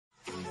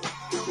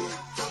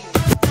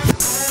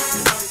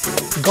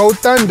Cold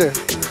Thunder.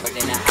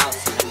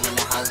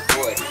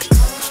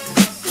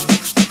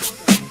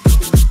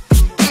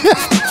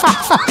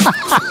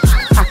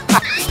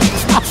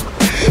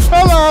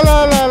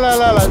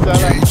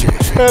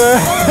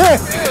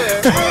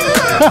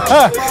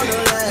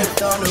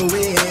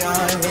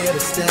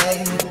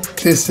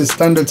 This is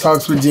Thunder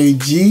Talks with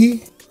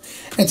JayGee,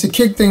 and to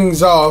kick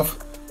things off,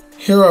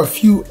 here are a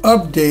few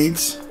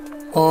updates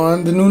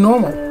on the new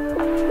normal.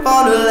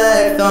 On the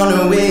left, on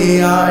the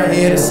way, are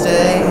here to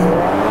stay.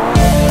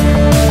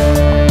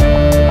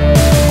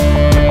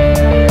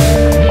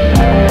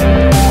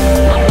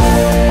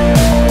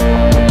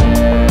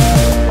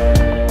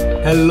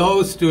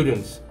 Hello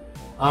students,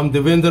 I'm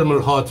Devinder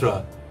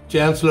Malhorta,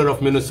 Chancellor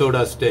of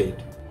Minnesota State.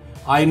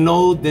 I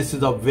know this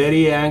is a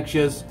very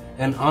anxious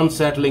and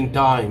unsettling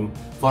time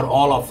for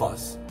all of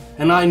us,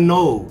 and I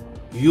know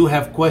you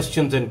have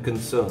questions and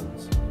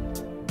concerns.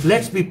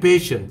 Let's be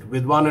patient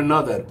with one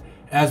another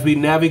as we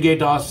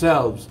navigate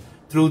ourselves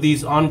through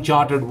these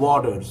uncharted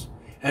waters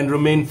and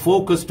remain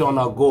focused on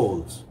our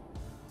goals,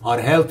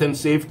 our health and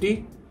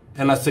safety,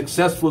 and a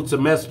successful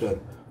semester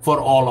for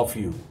all of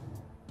you.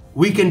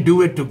 We can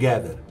do it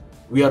together.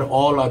 We are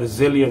all a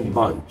resilient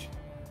bunch.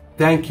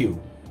 Thank you.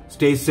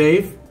 Stay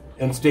safe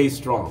and stay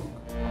strong.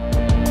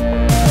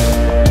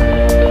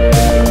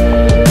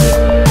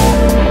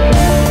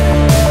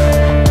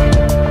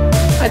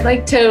 I'd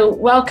like to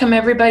welcome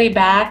everybody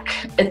back.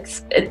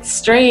 It's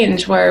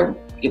strange where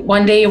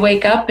one day you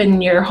wake up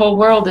and your whole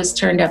world is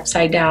turned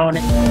upside down.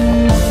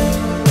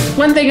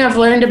 One thing I've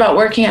learned about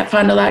working at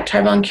Fond du Lac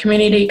Tribal and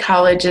Community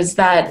College is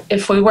that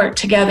if we work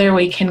together,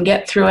 we can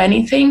get through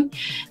anything.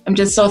 I'm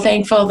just so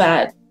thankful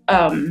that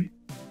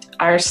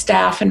our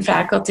staff and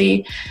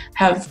faculty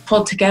have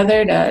pulled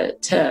together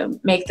to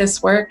make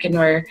this work, and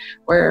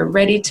we're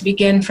ready to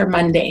begin for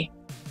Monday.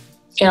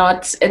 You know,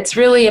 it's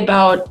really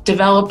about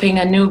developing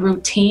a new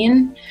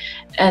routine,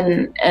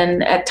 and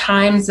at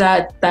times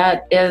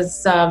that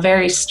is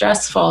very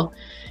stressful.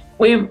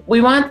 We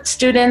want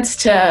students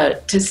to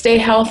stay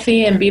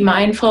healthy and be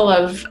mindful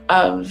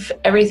of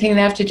everything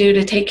they have to do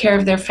to take care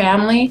of their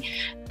family,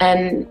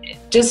 and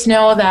just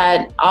know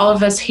that all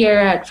of us here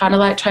at Fond du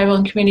Lac Tribal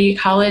and Community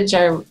College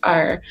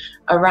are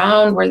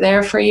around. We're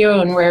there for you,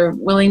 and we're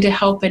willing to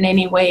help in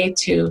any way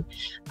to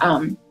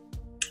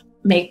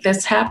make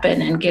this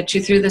happen and get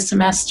you through the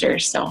semester.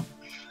 So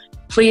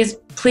please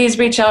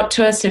reach out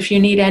to us if you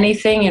need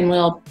anything, and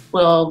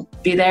we'll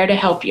be there to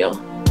help you.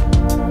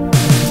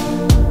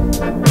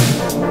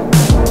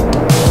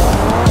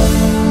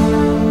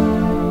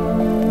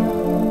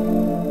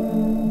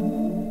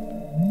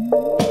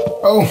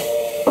 Oh,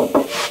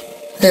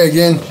 hey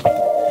again.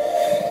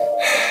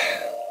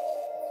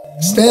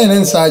 Staying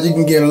inside, you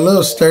can get a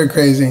little stir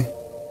crazy.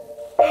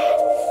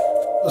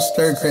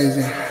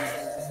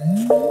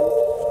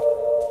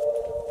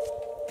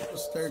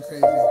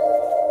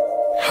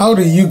 How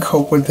do you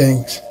cope with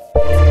things?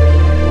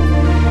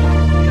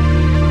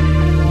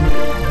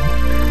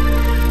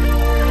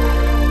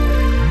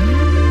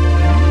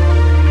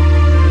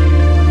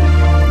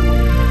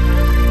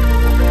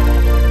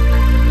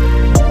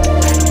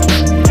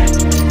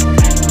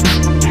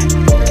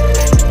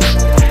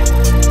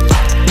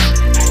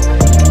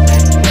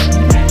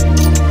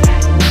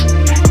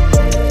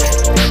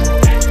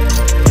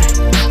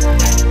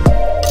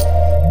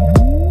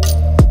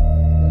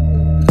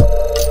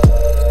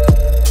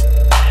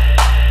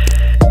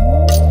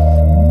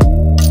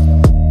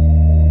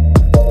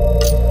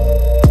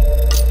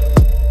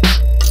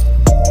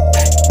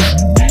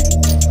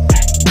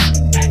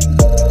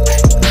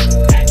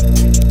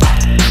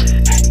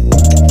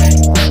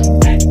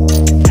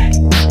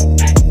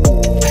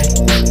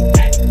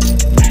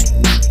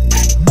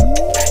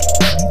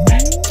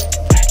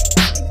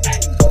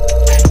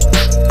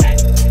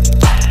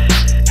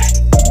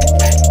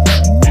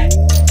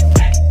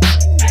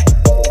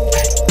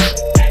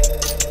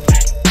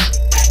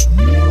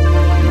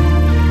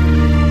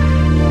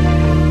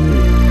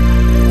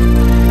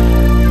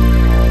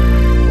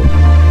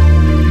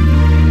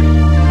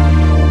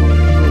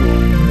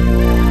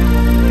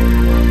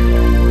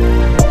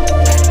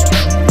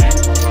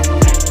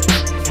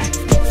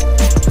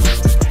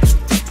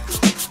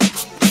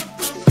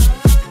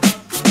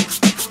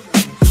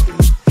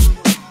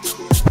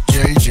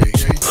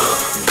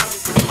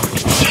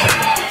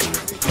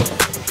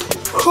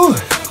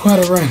 Quite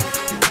a run.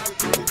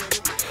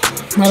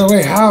 By the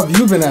way, how have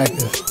you been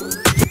active?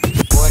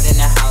 Bored in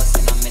the house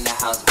and I'm in the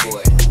house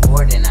bored.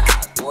 Bored in the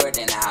house, bored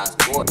in the house,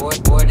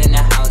 bored in the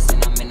house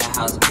and I'm in the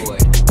house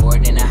bored.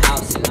 Bored in the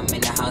house and I'm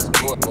in the house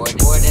bored.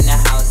 Bored in the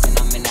house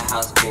and I'm in the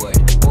house bored.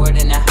 Bored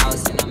in the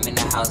house and I'm in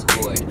the house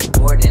bored.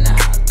 Bored in the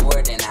house,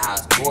 bored in the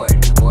house bored.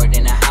 Bored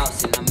in the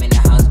house and I'm in the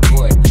house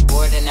bored.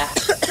 Bored in the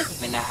house,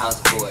 in the house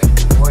bored.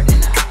 Bored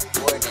in the house,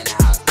 bored in the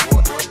house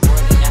bored.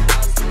 Bored in the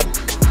house.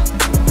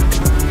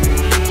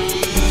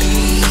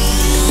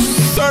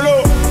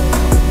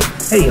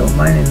 Hey,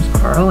 my name is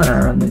Carl, and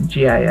I run the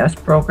GIS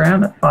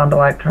program at Fond du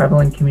Lac Tribal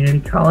and Community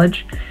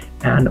College.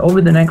 And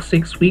over the next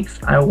 6 weeks,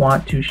 I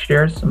want to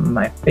share some of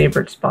my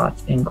favorite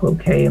spots in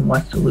Cloquet and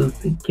West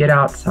Duluth to get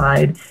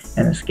outside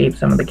and escape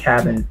some of the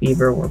cabin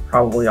fever we're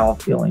probably all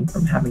feeling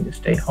from having to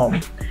stay home.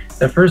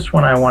 The first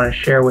one I want to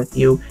share with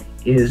you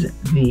is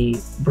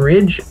the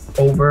bridge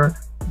over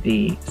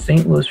the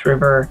St. Louis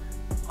River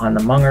on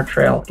the Munger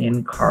Trail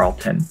in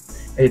Carlton.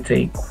 It's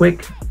a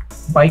quick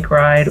bike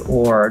ride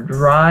or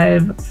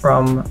drive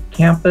from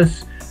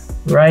campus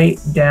right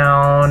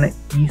down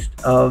east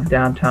of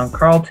downtown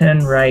Carlton,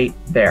 right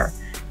there.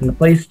 And the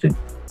place to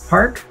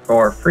park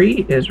for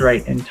free is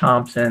right in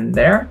Thompson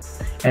there.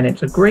 And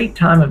it's a great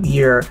time of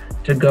year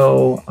to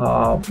go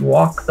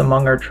walk the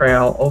Munger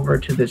Trail over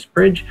to this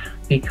bridge,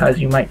 because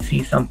you might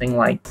see something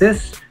like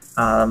this.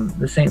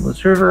 The St.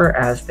 Louis River,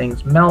 as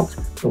things melt,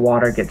 the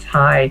water gets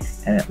high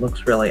and it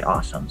looks really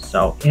awesome.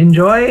 So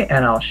enjoy,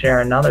 and I'll share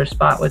another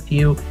spot with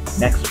you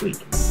next week.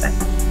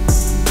 Thanks.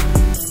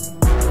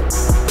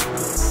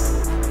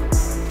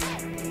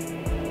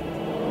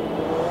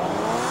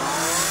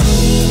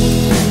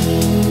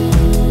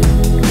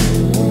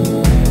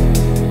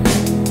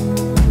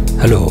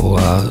 Hello,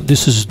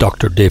 this is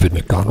Dr. David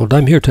McDonald.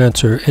 I'm here to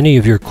answer any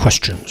of your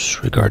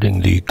questions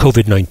regarding the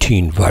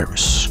COVID-19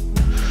 virus.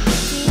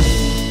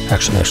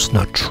 Actually, that's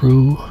not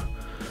true.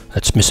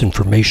 That's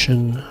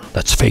misinformation.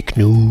 That's fake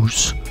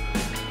news.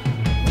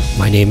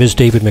 My name is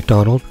David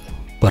McDonald,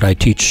 but I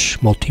teach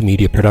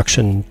multimedia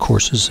production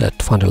courses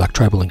at Fond du Lac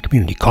Tribal and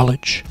Community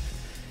College.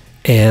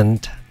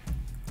 And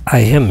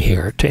I am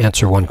here to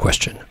answer one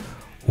question.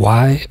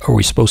 Why are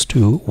we supposed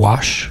to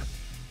wash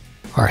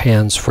our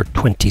hands for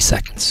 20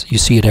 seconds? You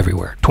see it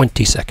everywhere.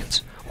 20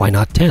 seconds. Why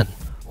not 10?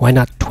 Why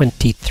not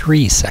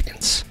 23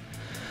 seconds?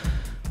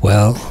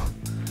 Well,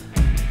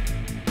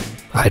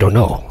 I don't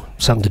know.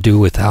 Something to do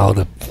with how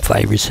the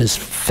virus has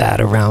fat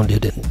around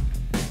it,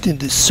 and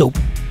the soap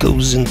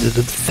goes into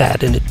the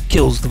fat and it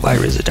kills the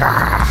virus.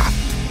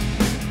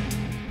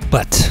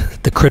 But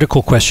the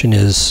critical question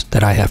is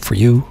that I have for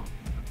you: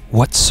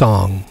 what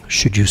song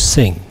should you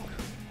sing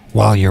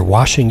while you're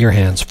washing your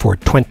hands for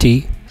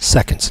 20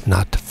 seconds?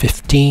 Not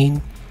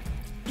 15.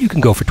 You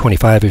can go for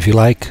 25 if you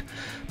like,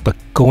 but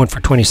going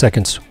for 20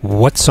 seconds,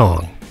 what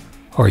song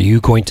are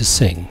you going to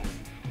sing?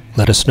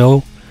 Let us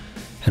know,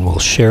 and we'll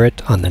share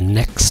it on the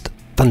next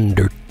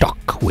Thunder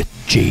Talk with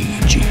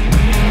JayGee.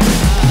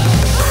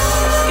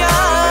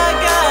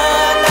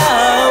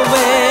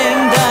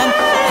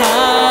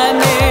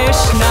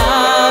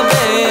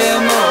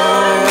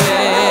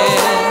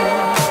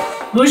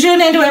 Bonjour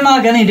Nindo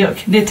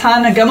Maganiduk,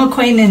 Nitana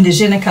Gamaquain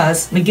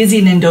Indigenikas,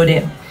 Magizi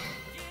Nindodem.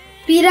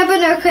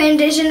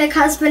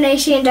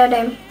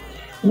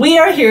 We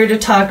are here to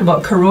talk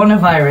about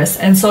coronavirus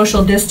and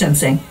social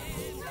distancing.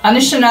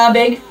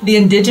 Anishinaabe, the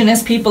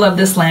indigenous people of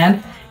this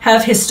land,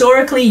 have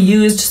historically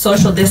used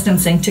social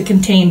distancing to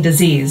contain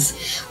disease.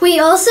 We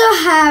also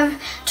have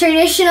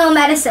traditional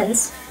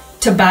medicines.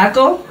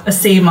 Tobacco,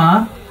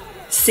 asema,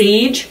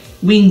 sage,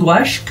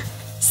 Miigwech,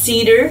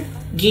 cedar,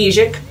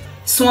 Giizhik,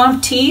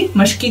 swamp tea,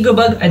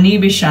 Mushkegobug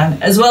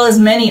anibishan, as well as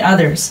many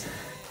others.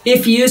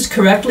 If used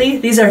correctly,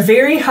 these are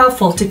very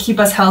helpful to keep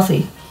us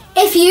healthy.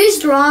 If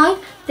used wrong,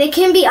 they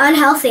can be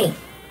unhealthy.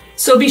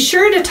 So be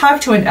sure to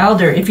talk to an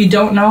elder if you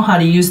don't know how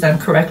to use them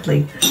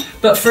correctly.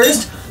 But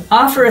first,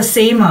 offer a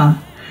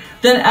sema.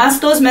 Then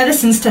ask those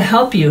medicines to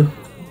help you.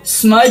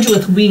 Smudge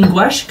with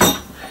Miigwech.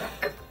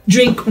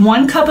 Drink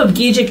 1 cup of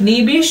Giizhik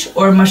Nibish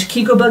or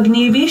Mushkegobug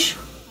Nibish.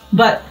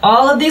 But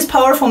all of these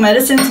powerful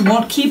medicines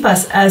won't keep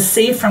us as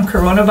safe from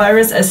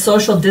coronavirus as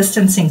social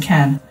distancing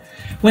can.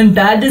 When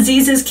bad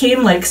diseases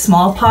came like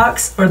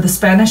smallpox or the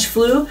Spanish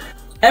flu,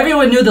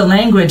 everyone knew the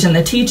language and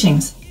the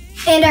teachings.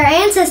 And our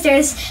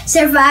ancestors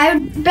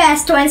survived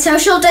best when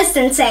social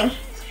distancing.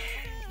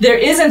 There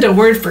isn't a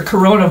word for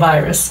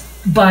coronavirus,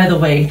 by the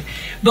way,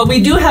 but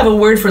we do have a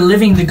word for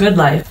living the good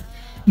life.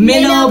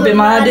 Mino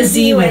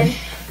bimadaziwin,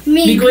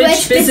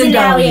 Miigwech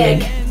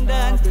bizindawieg.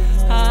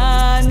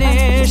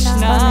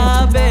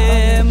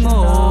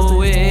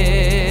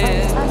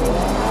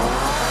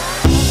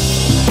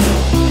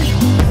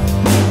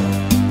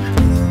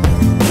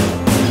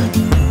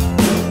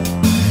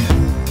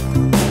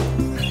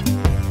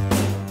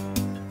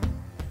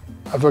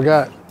 I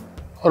forgot.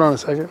 Hold on a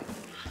second.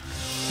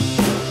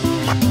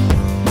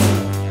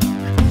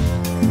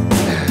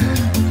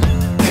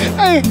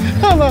 Hey,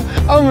 I'm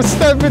gonna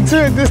step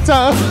into it this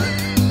time.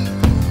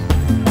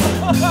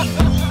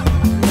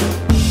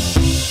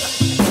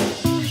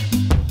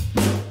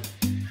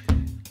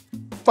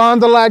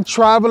 Fond du Lac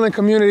Tribal and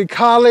Community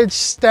College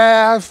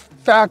staff,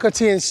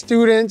 faculty, and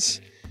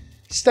students,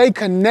 stay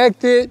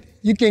connected.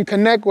 You can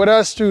connect with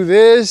us through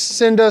this.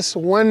 Send us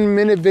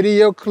 1-minute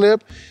video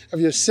clip of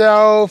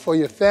yourself or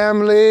your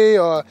family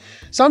or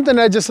something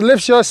that just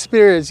lifts your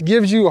spirits,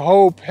 gives you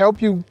hope,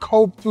 help you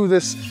cope through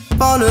this.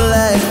 Fond du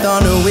Lac,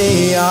 Thunder,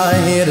 we are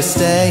here to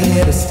stay,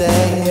 here to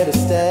stay, here to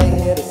stay,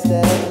 here to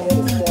stay, here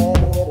to stay.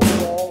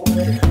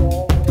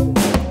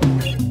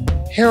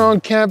 Here on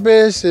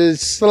campus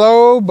is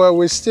slow, but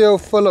we're still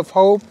full of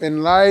hope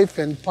and life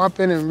and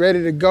pumping and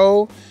ready to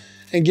go.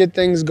 and get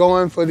things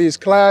going for these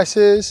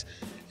classes.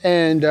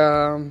 And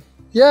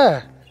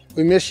yeah,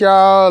 we miss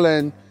y'all,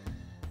 and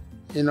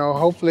you know,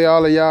 hopefully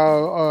all of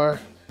y'all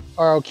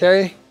are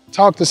okay.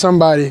 Talk to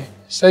somebody,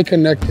 stay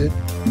connected.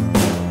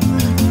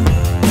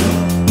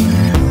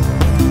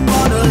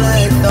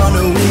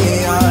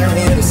 We are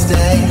here to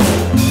stay.